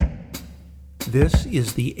This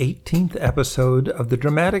is the 18th episode of the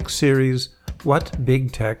dramatic series What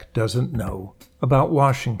Big Tech Doesn't Know about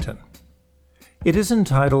Washington. It is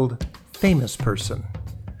entitled Famous Person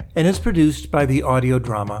and is produced by the audio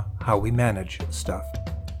drama How We Manage Stuff.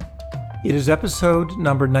 It is episode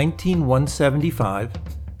number 19175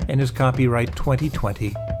 and is copyright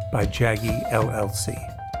 2020 by Jaggy LLC.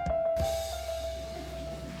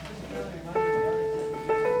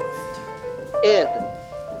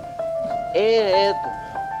 Ed,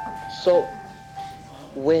 so,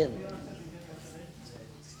 when?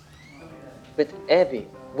 But Abby,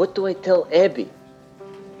 what do I tell Abby?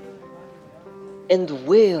 And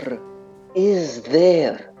where is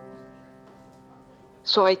there?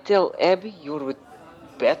 So I tell Abby you're with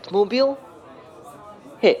Batmobile?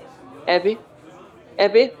 Hey, Abby?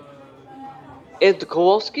 Ed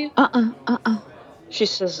Kowalski? She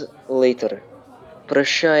says later.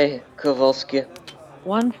 Прощай, Kowalski.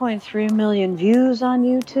 1.3 million views on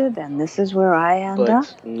YouTube, and this is where I end up?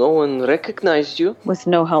 But no one recognized you. With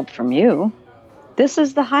no help from you. This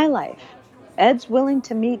is the high life. Ed's willing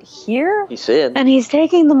to meet here? He said. And he's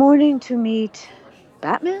taking the morning to meet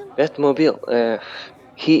Batman? Batmobile.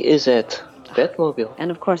 He is at Batmobile. And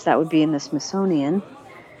of course that would be in the Smithsonian.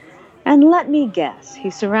 And let me guess,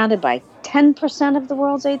 he's surrounded by 10% of the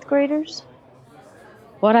world's 8th graders?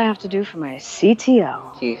 What I have to do for my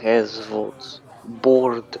CTO. He has votes.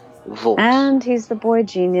 Board votes. And he's the boy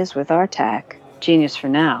genius with our tech. Genius for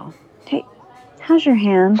now. Hey, how's your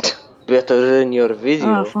hand? Better than your video.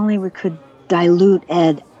 Oh, if only we could dilute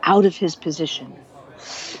Ed out of his position.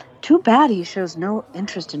 Too bad he shows no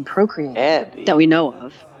interest in procreating. Abby. That we know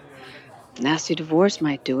of. Nasty divorce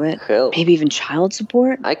might do it. Help. Maybe even child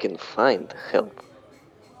support. I can find help.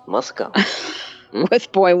 Moscow.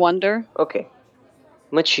 With Boy Wonder. Okay.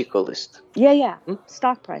 Machiko list. Yeah.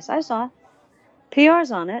 Stock price. I saw it.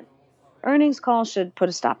 PR's on it. Earnings call should put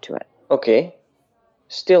a stop to it. Okay.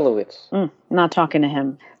 Stilowitz. Not talking to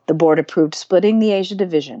him. The board approved splitting the Asia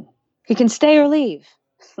division. He can stay or leave.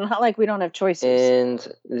 Not like we don't have choices. And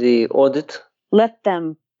the audit? Let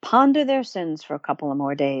them ponder their sins for a couple of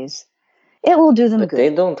more days. It will do them But good.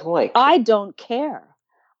 they don't like. I don't care.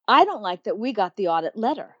 I don't like that we got the audit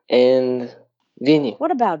letter. And Vinny.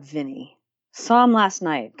 What about Vinny? Saw him last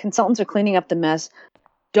night. Consultants are cleaning up the mess.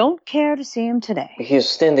 Don't care to see him today. He's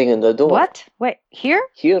standing in the door. What? Wait, here?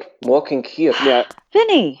 Here, walking here.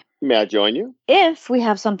 Vinny, May I join you? if we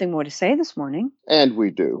have something more to say this morning. And we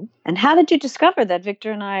do. And how did you discover that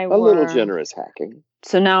Victor and I were... A little generous hacking.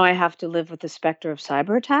 So now I have to live with the specter of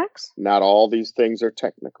cyber attacks? Not all these things are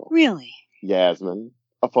technical. Really? Yasmin,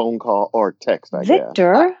 a phone call or text, I guess.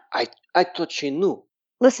 Victor? I thought she knew.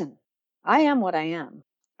 Listen, I am what I am.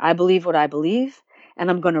 I believe what I believe, and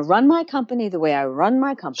I'm going to run my company the way I run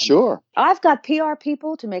my company. Sure. I've got PR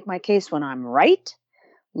people to make my case when I'm right,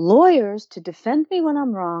 lawyers to defend me when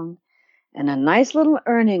I'm wrong, and a nice little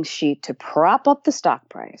earnings sheet to prop up the stock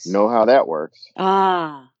price. Know how that works.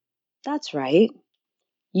 Ah, that's right.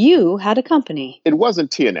 You had a company. It wasn't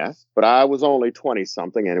TNS, but I was only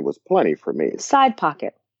 20-something, and it was plenty for me. Side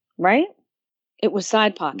Pocket, right? It was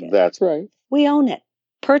Side Pocket. That's right. We own it.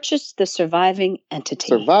 Purchased the surviving entity.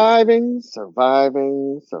 Surviving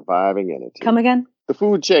entity. Come again? The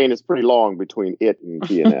food chain is pretty long between it and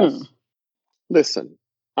TNS. Listen,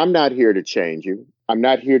 I'm not here to change you. I'm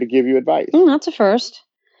not here to give you advice. That's a first.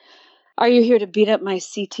 Are you here to beat up my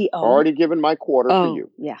CTO? Already given my quarter for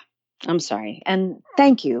you. Yeah. I'm sorry. And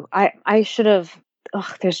thank you. I should have...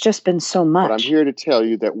 there's just been so much. But I'm here to tell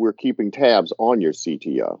you that we're keeping tabs on your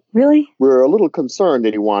CTO. Really? We're a little concerned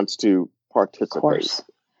that he wants to participate. Of course.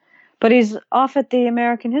 But he's off at the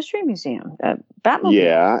American History Museum, Batmobile.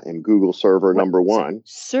 Yeah, and Google server number 1.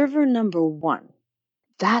 Server number 1.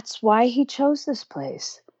 That's why he chose this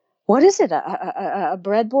place. What is it? A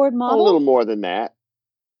breadboard model? A little more than that.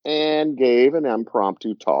 And gave an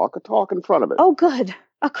impromptu talk, a talk in front of it. Oh, good.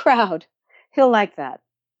 A crowd. He'll like that.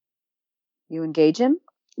 You engage him?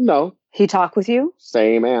 No. He talk with you?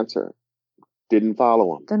 Same answer. Didn't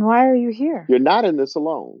follow him. Then why are you here? You're not in this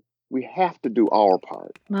alone. We have to do our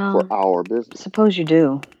part for our business. Suppose you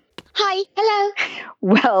do. Hi, hello.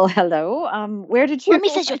 Well, hello. Where did you... Mommy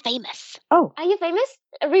says you're famous. Oh. Are you famous?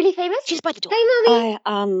 Really famous? She's by the door. Hey,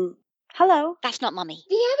 Mommy. Hello. That's not Mummy.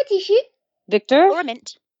 Do you have a tissue? Victor? Or a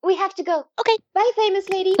mint. We have to go. Okay. Bye, famous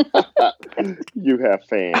lady. You have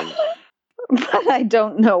fans. But I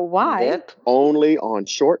don't know why. That? Only on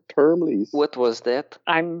short-term lease. What was that?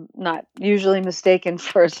 I'm not usually mistaken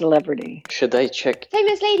for a celebrity. Should I check?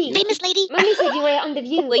 Famous lady. Famous lady. Mommy said you were on The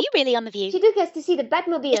View. Were you really on The View? She took us to see the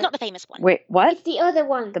Batmobile. It's not the famous one. Wait, what? It's the other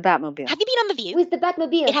one. The Batmobile. Have you been on The View? With the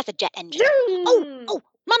Batmobile. It has a jet engine. Vroom. Oh,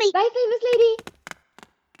 Mummy! Bye, famous lady.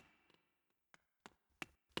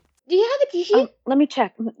 Do you have a tissue? Oh, let me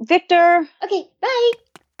check. Victor! Okay, bye.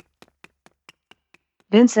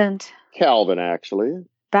 Vincent. Calvin, actually.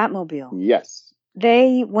 Batmobile. Yes.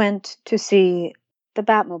 They went to see the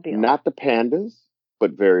Batmobile. Not the pandas,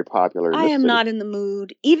 but very popular in I this am city. not in the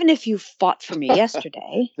mood, even if you fought for me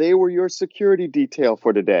yesterday. They were your security detail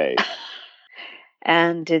for today.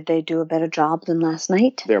 And did they do a better job than last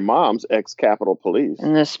night? Their mom's ex-Capitol Police.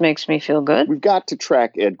 And this makes me feel good. We've got to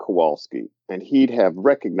track Ed Kowalski, and he'd have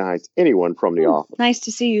recognized anyone from the office. Nice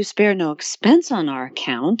to see you spare no expense on our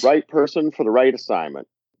account. Right person for the right assignment.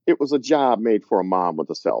 It was a job made for a mom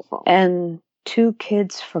with a cell phone. And 2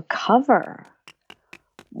 kids for cover.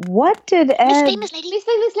 What did Miss Ed... Famous Lady! Miss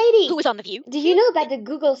famous lady. Who was on The View? Do you know about the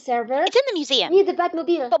Google server? It's in the museum. Near the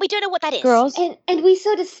Batmobile. But we don't know what that is. Girls. And we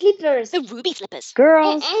saw the slippers. The ruby slippers.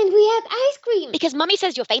 Girls. And we had ice cream. Because Mummy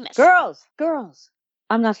says you're famous. Girls.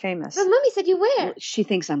 I'm not famous. But Mommy said you were. She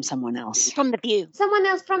thinks I'm someone else. From The View. Someone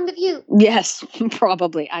else from The View. Yes,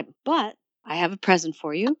 probably. But I have a present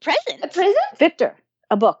for you. Present? A present? Victor,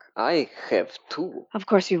 a book. I have 2. Of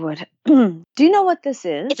course you would. Do you know what this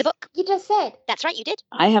is? It's a book. You just said. That's right, you did.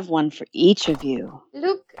 I have one for each of you.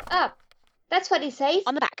 Look up. That's what it says.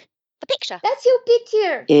 On the back. The picture. That's your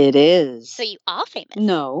picture. It is. So you are famous.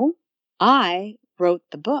 No, I wrote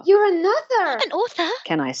the book. You're an author. An author?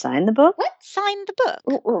 Can I sign the book? What? Sign the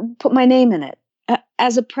book. Put my name in it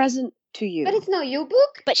as a present to you. But it's not your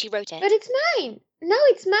book. But she wrote it. But it's mine. No,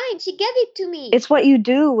 it's mine. She gave it to me. It's what you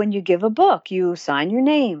do when you give a book. You sign your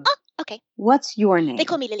name. Oh, okay. What's your name? They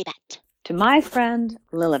call me Lilybet. To my friend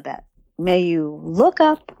Lilibet, may you look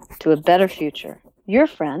up to a better future. Your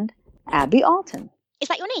friend, Abby Alton. Is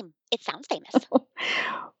that your name? It sounds famous.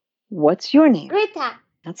 What's your name? Greta.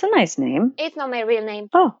 That's a nice name. It's not my real name.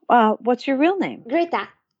 Oh, what's your real name? Greta.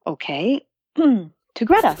 Okay. To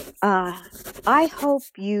Greta, I hope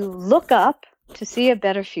you look up to see a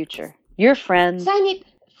better future. Your friend, Sign it.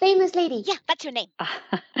 Famous lady. Yeah, that's your name.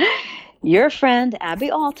 your friend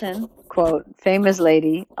Abby Alton, quote, famous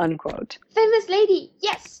lady, unquote. Famous lady.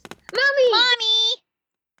 Yes. Mommy. Mommy!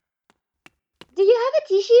 Do you have a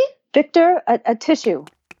tissue? Victor, a tissue,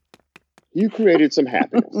 You created some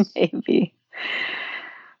happiness. maybe.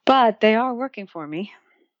 But they are working for me.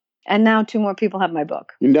 And now 2 more people have my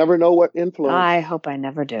book. You never know what influence. I hope I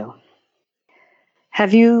never do.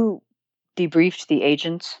 Have you debriefed the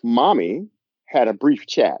agents? Mommy had a brief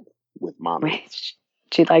chat with Mommy. Wait,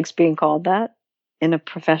 she likes being called that in a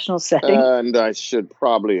professional setting? And I should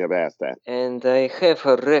probably have asked that. And I have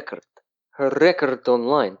her record. Her record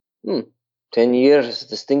online. 10 years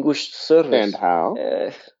distinguished service. And how?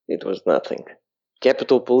 It was nothing.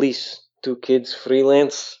 Capitol Police, 2 kids,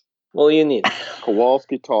 freelance. All you need.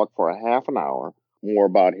 Kowalski talked for a half an hour, more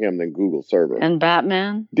about him than Google server. And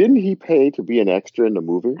Batman? Didn't he pay to be an extra in the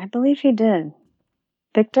movie? I believe he did.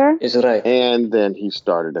 Victor? Is right. And then he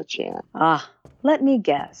started a chant. Let me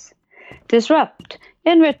guess. Disrupt,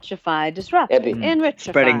 enrichify, disrupt, Abby.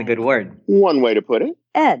 enrichify. Spreading the good word. One way to put it.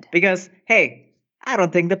 Ed. Because, hey, I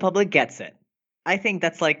don't think the public gets it. I think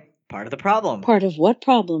that's like part of the problem. Part of what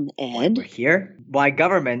problem, Why Ed? we're here? Why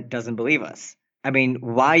government doesn't believe us? I mean,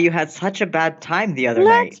 why you had such a bad time the other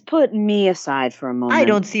Let's night? put me aside for a moment. I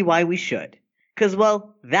don't see why we should. Because,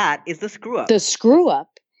 well, that is the screw up. The screw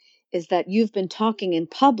up is that you've been talking in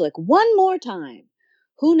public one more time.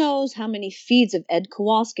 Who knows how many feeds of Ed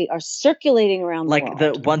Kowalski are circulating around Like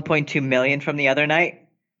the the world? 1.2 million from the other night?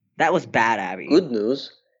 That was bad, Abby. Good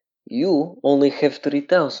news. You only have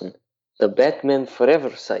 3,000. The Batman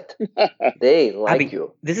Forever site. They like Abby,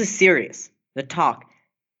 you. this is serious. The talk.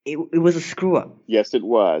 It was a screw up. Yes, it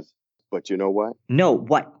was. But you know what? No,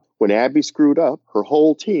 what? When Abby screwed up, her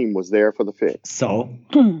whole team was there for the fix. So?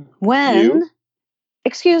 When? You?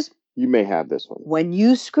 Excuse, You may have this one. when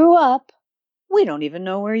you screw up, we don't even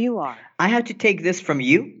know where you are. I have to take this from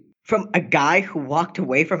you? From a guy who walked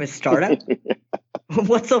away from his startup?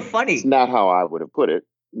 What's so funny? It's not how I would have put it.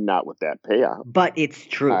 Not with that payout. But it's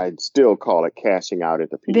true. I'd still call it cashing out at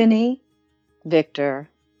the people. Vinny, Victor,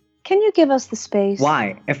 can you give us the space?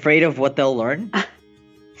 Why? Afraid of what they'll learn?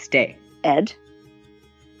 Stay. Ed,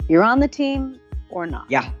 you're on the team or not?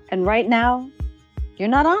 Yeah. And right now, you're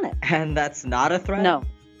not on it. And that's not a threat? No,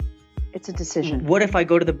 it's a decision. What if I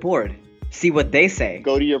go to the board? See what they say?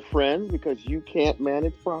 Go to your friends because you can't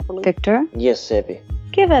manage properly? Victor, Yes, Abby.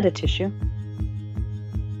 give Ed a tissue.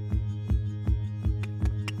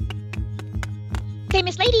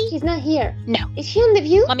 Famous lady? She's not here. No. Is she on The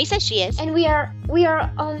View? Mummy says she is. And we are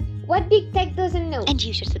on What Big Tech Doesn't Know. And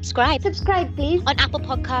you should subscribe. Subscribe, please. On Apple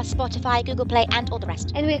Podcasts, Spotify, Google Play, and all the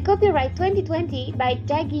rest. And we're copyright 2020 by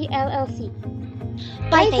Daggy LLC.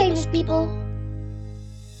 Bye, famous people.